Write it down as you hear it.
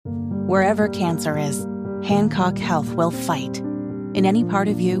Wherever cancer is, Hancock Health will fight. In any part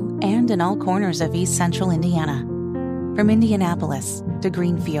of you and in all corners of East Central Indiana. From Indianapolis to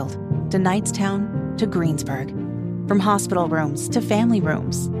Greenfield to Knightstown to Greensburg. From hospital rooms to family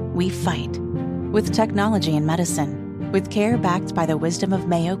rooms, we fight. With technology and medicine, with care backed by the wisdom of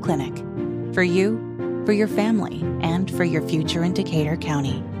Mayo Clinic. For you, for your family, and for your future in Decatur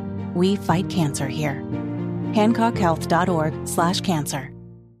County. We fight cancer here. HancockHealth.org/cancer.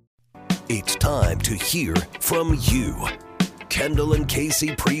 It's time to hear from you. Kendall and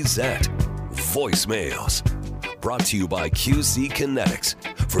Casey present Voicemails. Brought to you by QC Kinetics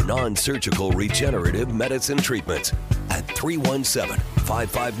for non-surgical regenerative medicine treatments at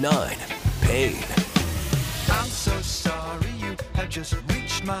 317-559-PAIN. I'm so sorry you have just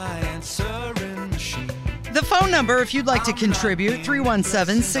reached my answering machine. The phone number, if you'd like to contribute,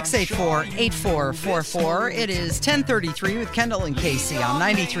 317-684-8444. It is 10:33 with Kendall and Casey on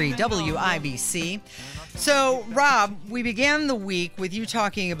 93 WIBC. So, Rob, we began the week with you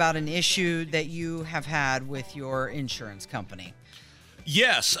talking about an issue that you have had with your insurance company.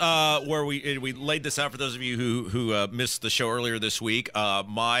 Yes, where we laid this out for those of you who missed the show earlier this week.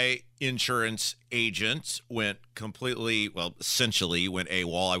 My insurance agent essentially went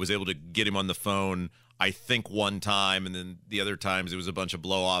AWOL. I was able to get him on the phone, I think, one time, and then the other times it was a bunch of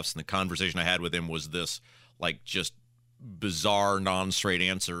blow-offs, and the conversation I had with him was this, like, just bizarre, non-straight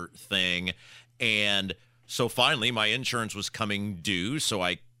answer thing. And so finally, my insurance was coming due, so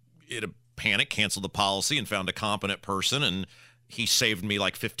I, in a panic, canceled the policy and found a competent person, and he saved me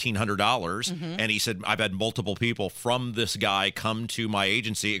like $1,500. And he said, I've had multiple people from this guy come to my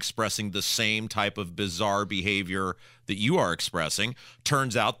agency expressing the same type of bizarre behavior that you are expressing.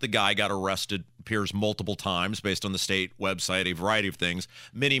 Turns out the guy got arrested, appears multiple times based on the state website, a variety of things.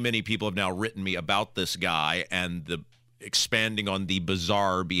 Many, many people have now written me about this guy and the expanding on the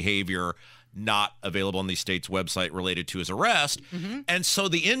bizarre behavior not available on the state's website related to his arrest. And so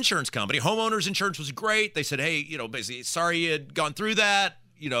the insurance company, homeowners insurance, was great. They said, hey, basically, sorry you had gone through that.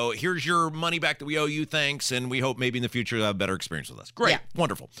 Here's your money back that we owe you. Thanks. And we hope maybe in the future you'll have a better experience with us. Great. Yeah.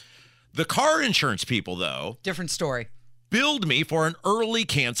 Wonderful. The car insurance people, though. Different story. Billed me for an early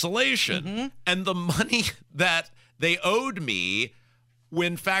cancellation. And the money that they owed me,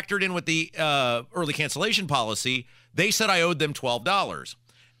 when factored in with the early cancellation policy, they said I owed them $12.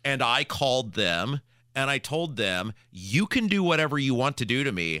 And I called them and I told them, you can do whatever you want to do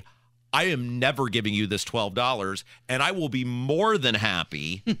to me. I am never giving you this $12, and I will be more than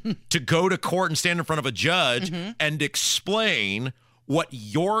happy to go to court and stand in front of a judge and explain what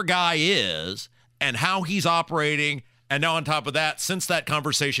your guy is and how he's operating. And now on top of that, since that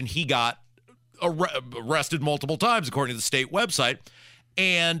conversation, he got arrested multiple times, according to the state website.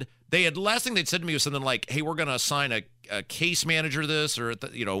 And last thing they'd said to me was something like, hey, we're going to assign a case manager to this or,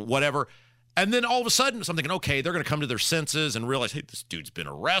 whatever. And then all of a sudden, I'm thinking, okay, they're going to come to their senses and realize, hey, this dude's been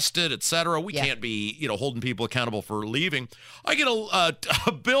arrested, et cetera. We can't be, holding people accountable for leaving. I get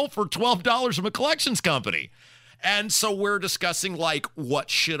a bill for $12 from a collections company. And so we're discussing, like, what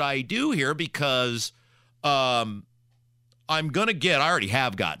should I do here? Because I'm going to get, I already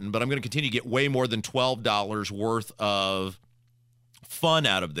have gotten, but I'm going to continue to get way more than $12 worth of fun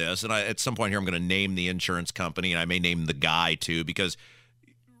out of this. And at some point here, I'm going to name the insurance company, and I may name the guy too, because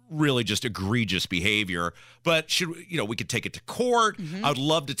really just egregious behavior. But we could take it to court. I would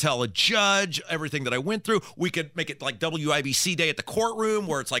love to tell a judge everything that I went through. We could make it like WIBC Day at the courtroom,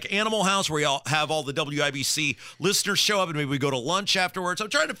 where it's like Animal House, where we all have all the WIBC listeners show up, and maybe we go to lunch afterwards. I'm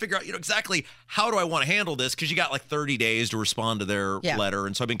trying to figure out, exactly how do I want to handle this, because you got like 30 days to respond to their letter.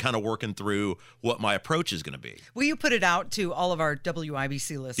 And so I've been kind of working through what my approach is going to be. Will you put it out to all of our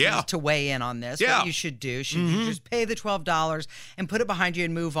WIBC listeners to weigh in on this? What you should do? Should you just pay the $12 and put it behind you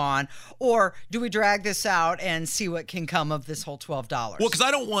and move on? Or do we drag this out and see what can come of this whole $12? Well, because I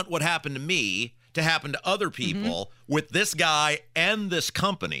don't want what happened to me to happen to other people with this guy and this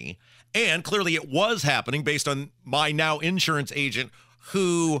company. And clearly it was happening based on my now insurance agent,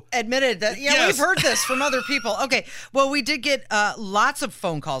 who admitted that, we've heard this from other people. Okay, well, we did get lots of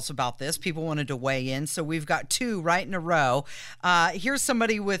phone calls about this. People wanted to weigh in, so we've got two right in a row. Here's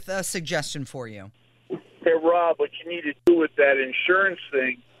somebody with a suggestion for you. Hey, Rob, what you need to do with that insurance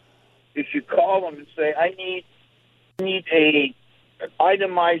thing is you call them and say, I need an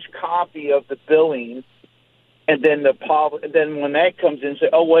itemized copy of the billing, and then when that comes in, say,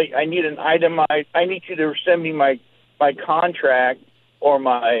 oh, wait, I need you to send me my contract or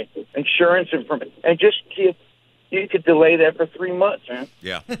my insurance information, and just see if you could delay that for 3 months, man.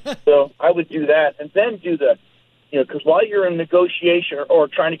 Yeah. So I would do that, and then do because while you're in negotiation or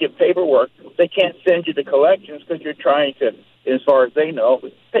trying to get paperwork, they can't send you the collections because you're trying to as far as they know,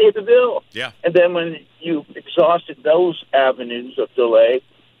 pay the bill. Yeah. And then when you've exhausted those avenues of delay,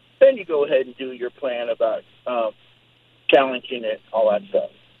 then you go ahead and do your plan about challenging it, all that stuff.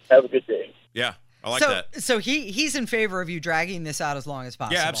 Have a good day. Yeah. I like that. So he's in favor of you dragging this out as long as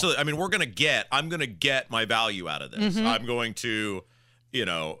possible. Yeah, absolutely. I mean, I'm going to get my value out of this. I'm going to,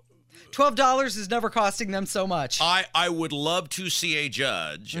 $12 is never costing them so much. I would love to see a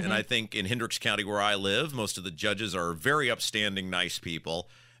judge, and I think in Hendricks County where I live, most of the judges are very upstanding, nice people.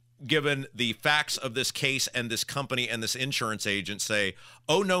 Given the facts of this case and this company and this insurance agent say,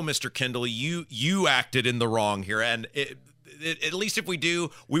 oh no, Mr. Kendall, you acted in the wrong here. And at least if we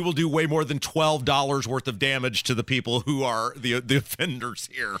do, we will do way more than $12 worth of damage to the people who are the offenders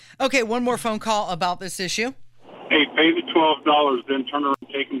here. Okay, one more phone call about this issue. Hey, pay the $12, then turn around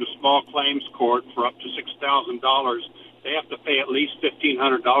and take them to small claims court for up to $6,000. They have to pay at least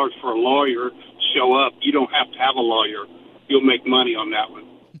 $1,500 for a lawyer to show up. You don't have to have a lawyer. You'll make money on that one.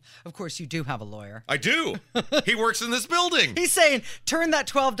 Of course, you do have a lawyer. I do. He works in this building. He's saying, turn that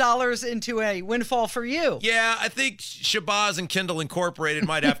 $12 into a windfall for you. Yeah, I think Shabazz and Kendall Incorporated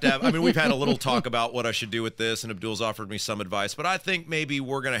might have to have, I mean, we've had a little talk about what I should do with this, and Abdul's offered me some advice, but I think maybe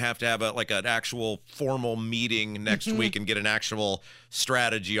we're going to have an actual formal meeting next week and get an actual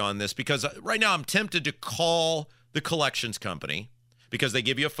strategy on this, because right now I'm tempted to call the collections company, because they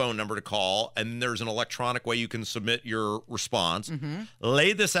give you a phone number to call, and there's an electronic way you can submit your response.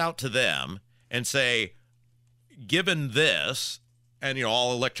 Lay this out to them and say, given this, and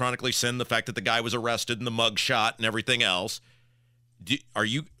I'll electronically send the fact that the guy was arrested and the mug shot and everything else.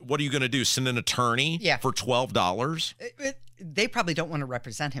 What are you going to do? Send an attorney for $12? They probably don't want to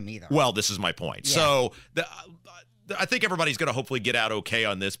represent him either. Well, this is my point. Yeah. So I think everybody's going to hopefully get out okay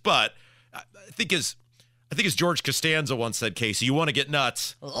on this, but I think as George Costanza once said, Casey, you want to get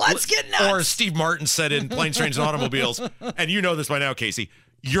nuts? Let's get nuts. Or as Steve Martin said in Planes, Trains, and Automobiles, and you know this by now, Casey,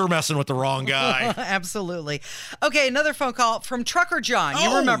 you're messing with the wrong guy. Absolutely. Okay, another phone call from Trucker John.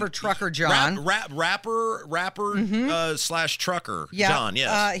 You remember Trucker John? Rapper slash trucker. Yeah. John,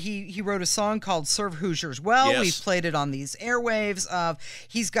 yes. He wrote a song called Serve Hoosiers Well. Yes. We've played it on these airwaves.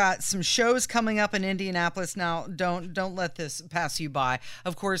 He's got some shows coming up in Indianapolis now. Don't let this pass you by.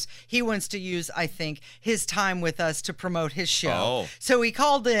 Of course, he wants to use, I think, his time with us to promote his show. Oh. So he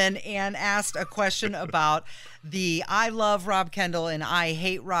called in and asked a question about the I Love Rob Kendall and I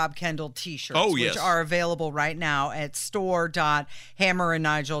Hate Rob Kendall t-shirts, which are available right now at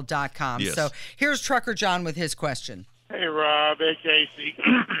store.hammerandnigel.com. Yes. So here's Trucker John with his question. Hey, Rob. Hey, Casey.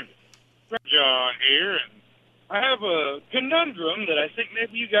 John here. And I have a conundrum that I think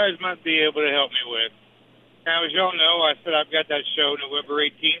maybe you guys might be able to help me with. Now, as y'all know, I said I've got that show November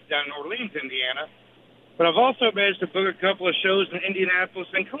 18th down in Orleans, Indiana. But I've also managed to book a couple of shows in Indianapolis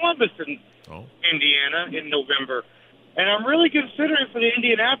and Columbus, Indiana, in November. And I'm really considering for the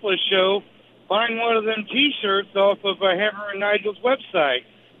Indianapolis show buying one of them T-shirts off of Hammer and Nigel's website.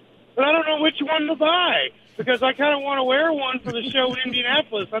 But I don't know which one to buy, because I kind of want to wear one for the show in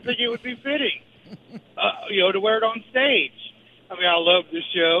Indianapolis. I think it would be fitting, to wear it on stage. I mean, I love the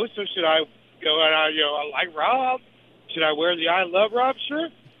show, so should I go and I like Rob? Should I wear the I Love Rob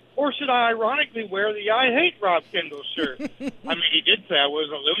shirt? Or should I ironically wear the I Hate Rob Kendall shirt? I mean, he did say I was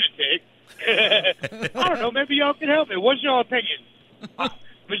a lunatic. I don't know. Maybe y'all can help me. What's y'all opinion?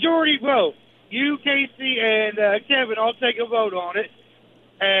 Majority vote. You, Casey, and Kevin all take a vote on it.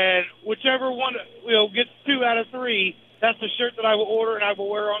 And whichever one gets 2 out of 3, that's the shirt that I will order and I will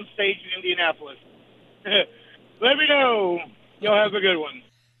wear on stage in Indianapolis. Let me know. Y'all have a good one.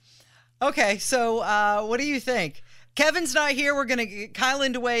 Okay, so what do you think? Kevin's not here. We're going to get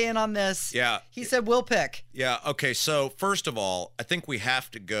Kylan to weigh in on this. Yeah. He said we'll pick. Yeah, okay. So, first of all, I think we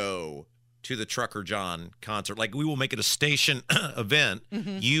have to go to the Trucker John concert. Like, we will make it a station event.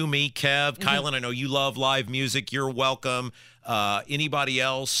 You, me, Kev, Kylan, I know you love live music. You're welcome. Anybody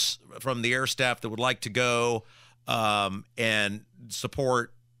else from the air staff that would like to go and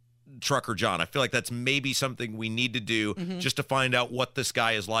support Trucker John. I feel like that's maybe something we need to do just to find out what this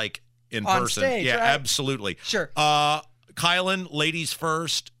guy is like in on person. Stage, yeah, right? Absolutely. Sure. Kylan, ladies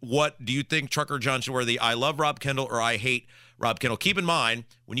first. What do you think Trucker John should wear? The I Love Rob Kendall or I Hate Rob Kendall? Keep in mind,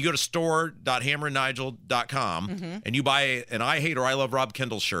 when you go to store.hammerandnigel.com and you buy an I Hate or I Love Rob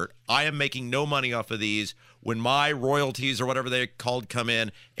Kendall shirt, I am making no money off of these. When my royalties or whatever they're called come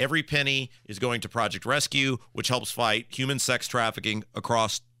in, every penny is going to Project Rescue, which helps fight human sex trafficking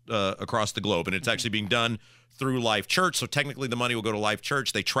across the globe. And it's actually being done through Life Church. So technically the money will go to Life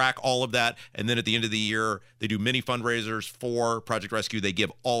Church. They track all of that. And then at the end of the year, they do many fundraisers for Project Rescue. They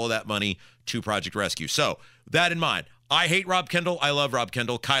give all of that money to Project Rescue. So that in mind, I hate Rob Kendall. I love Rob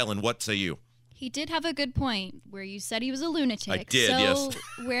Kendall. Kylan, what say you? He did have a good point where you said he was a lunatic. I did, so yes.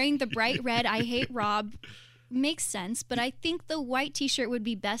 wearing the bright red I Hate Rob makes sense, but I think the white T-shirt would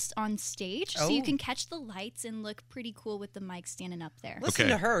be best on stage, so you can catch the lights and look pretty cool with the mic standing up there. Listen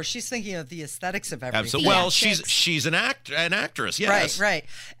to her; she's thinking of the aesthetics of everything. Absolutely. Well, she's an actress. Yes. Right.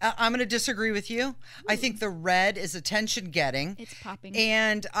 I'm going to disagree with you. I think the red is attention-getting. It's popping,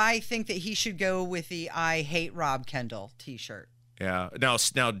 and I think that he should go with the I Hate Rob Kendall T-shirt. Yeah. Now,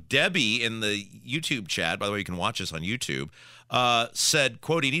 Debbie in the YouTube chat, by the way, you can watch this on YouTube, said,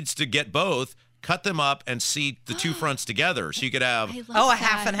 quote, he needs to get both, cut them up, and seat the two fronts together. So you could have... a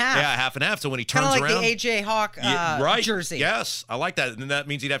half and half. Yeah, half and half. So when he turns around... Kind of like the A.J. Hawk jersey. Yes, I like that. And that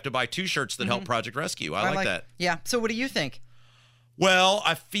means he'd have to buy two shirts that help Project Rescue. I like that. Yeah. So what do you think? Well,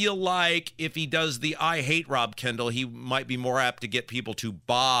 I feel like if he does the I Hate Rob Kendall, he might be more apt to get people to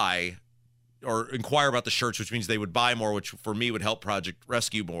buy or inquire about the shirts, which means they would buy more, which for me would help Project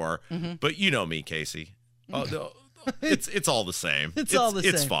Rescue more. But you know me, Casey. It's all the same. It's all the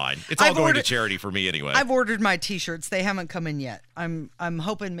same. It's fine. It's all going to charity for me anyway. I've ordered my T-shirts. They haven't come in yet. I'm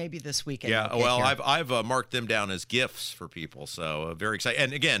hoping maybe this weekend. Yeah. Well, I've marked them down as gifts for people. So very excited.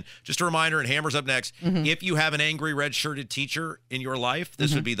 And again, just a reminder. And Hammer's up next. If you have an angry red-shirted teacher in your life,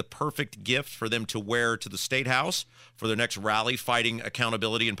 this would be the perfect gift for them to wear to the State House for their next rally fighting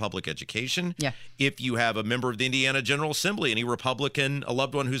accountability in public education. Yeah. If you have a member of the Indiana General Assembly, any Republican, a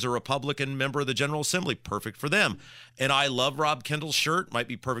loved one who's a Republican member of the General Assembly, perfect for them. And I love Rob Kendall's shirt. Might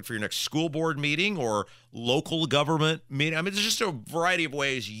be perfect for your next school board meeting or local government meeting. I mean, there's just a variety of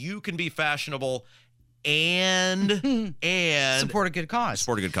ways you can be fashionable and support a good cause.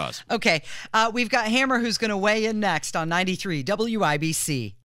 Support a good cause. Okay. We've got Hammer who's going to weigh in next on 93 WIBC.